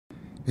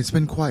It's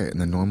been quiet in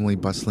the normally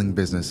bustling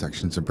business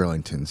sections of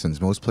Burlington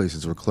since most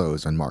places were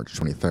closed on March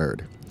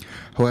 23rd.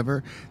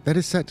 However, that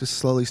is set to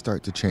slowly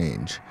start to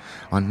change.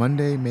 On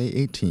Monday, May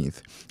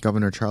 18th,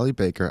 Governor Charlie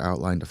Baker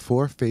outlined a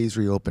four-phase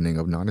reopening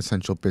of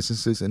non-essential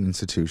businesses and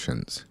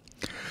institutions.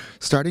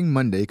 Starting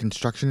Monday,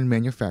 construction and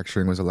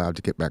manufacturing was allowed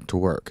to get back to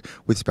work,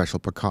 with special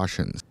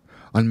precautions.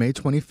 On May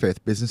 25th,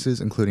 businesses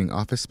including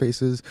office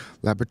spaces,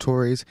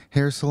 laboratories,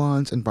 hair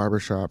salons and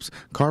barbershops,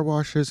 car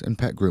washes, and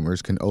pet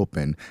groomers can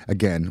open,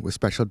 again with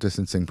special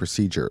distancing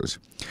procedures.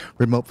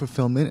 Remote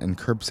fulfillment and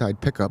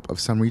curbside pickup of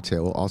some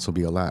retail will also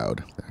be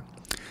allowed.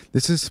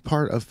 This is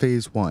part of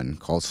Phase 1,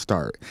 called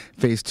START.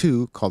 Phase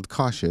 2, called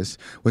Cautious,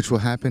 which will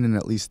happen in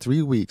at least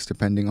 3 weeks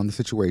depending on the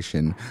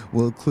situation,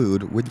 will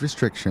include, with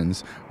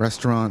restrictions,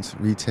 restaurants,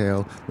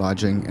 retail,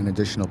 lodging, and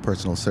additional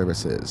personal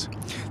services.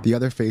 The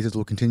other phases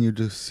will continue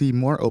to see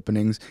more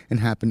openings and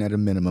happen at a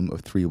minimum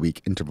of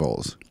 3-week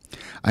intervals.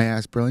 I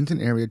asked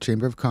Burlington Area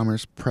Chamber of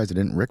Commerce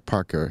President Rick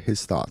Parker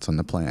his thoughts on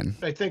the plan.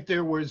 I think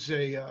there was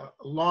a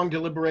long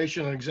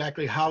deliberation on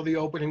exactly how the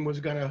opening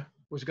was going to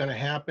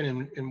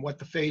happen and what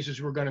the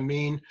phases were going to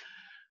mean.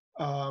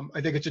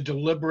 I think it's a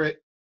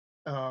deliberate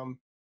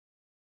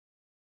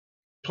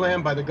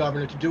plan by the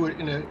governor to do it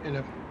in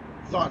a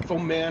thoughtful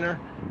manner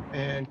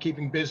and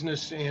keeping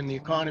business and the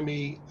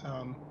economy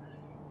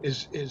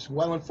as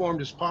well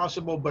informed as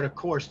possible. But of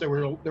course, there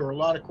were a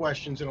lot of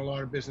questions and a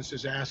lot of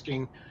businesses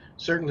asking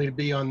certainly to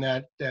be on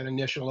that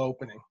initial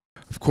opening.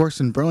 Of course,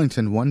 in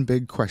Burlington, one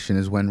big question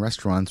is when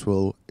restaurants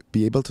will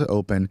be able to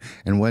open,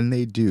 and when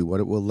they do, what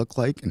it will look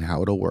like and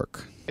how it'll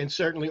work. And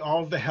certainly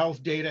all of the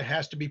health data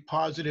has to be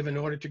positive in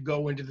order to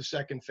go into the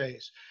second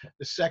phase.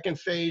 The second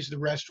phase, the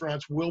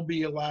restaurants will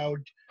be allowed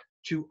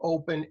to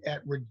open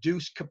at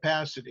reduced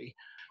capacity.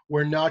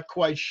 We're not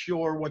quite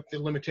sure what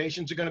the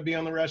limitations are going to be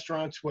on the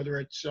restaurants, whether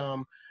it's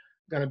going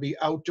to be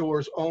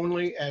outdoors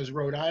only, as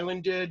Rhode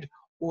Island did,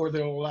 or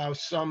they'll allow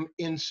some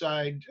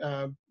inside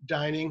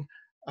dining.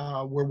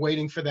 We're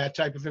waiting for that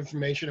type of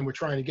information, and we're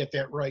trying to get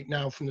that right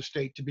now from the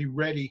state to be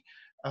ready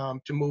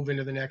to move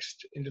into the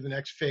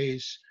next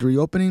phase. The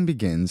reopening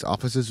begins.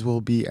 Offices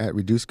will be at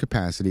reduced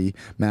capacity.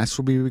 Masks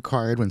will be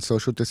required when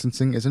social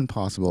distancing isn't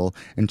possible,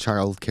 and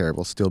childcare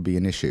will still be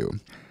an issue.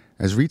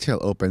 As retail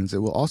opens, it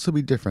will also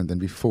be different than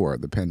before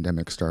the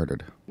pandemic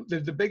started.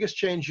 The biggest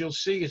change you'll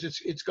see is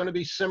it's going to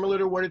be similar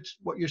to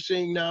what you're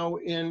seeing now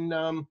in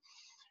the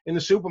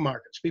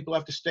supermarkets. People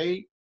have to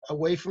stay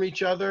away from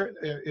each other.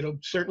 It'll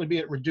certainly be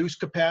at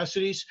reduced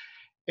capacities,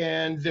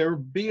 and there'll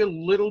be a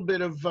little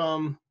bit of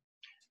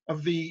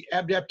the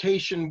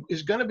adaptation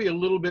is going to be a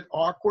little bit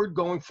awkward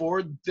going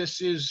forward.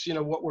 This is,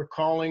 what we're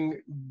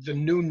calling the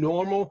new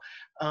normal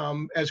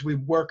as we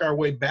work our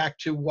way back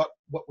to what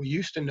we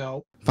used to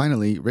know.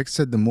 Finally, Rick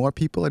said the more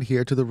people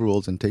adhere to the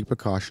rules and take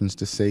precautions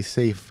to stay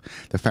safe,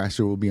 the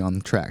faster we'll be on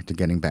the track to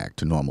getting back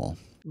to normal.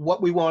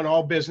 What we want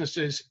all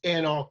businesses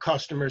and all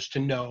customers to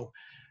know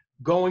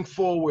going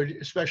forward,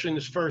 especially in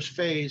this first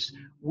phase,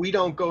 we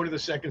don't go to the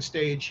second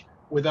stage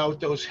without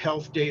those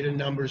health data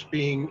numbers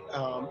being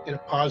in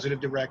a positive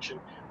direction.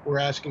 We're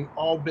asking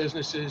all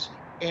businesses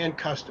and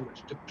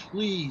customers to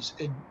please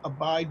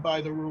abide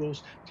by the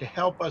rules to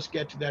help us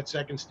get to that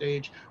second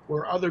stage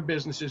where other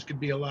businesses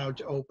could be allowed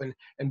to open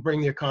and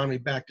bring the economy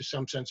back to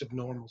some sense of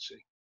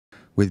normalcy.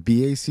 With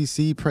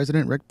BACC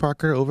President Rick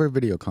Parker over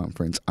video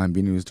conference, I'm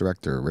BNEWS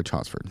Director Rich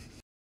Hosford.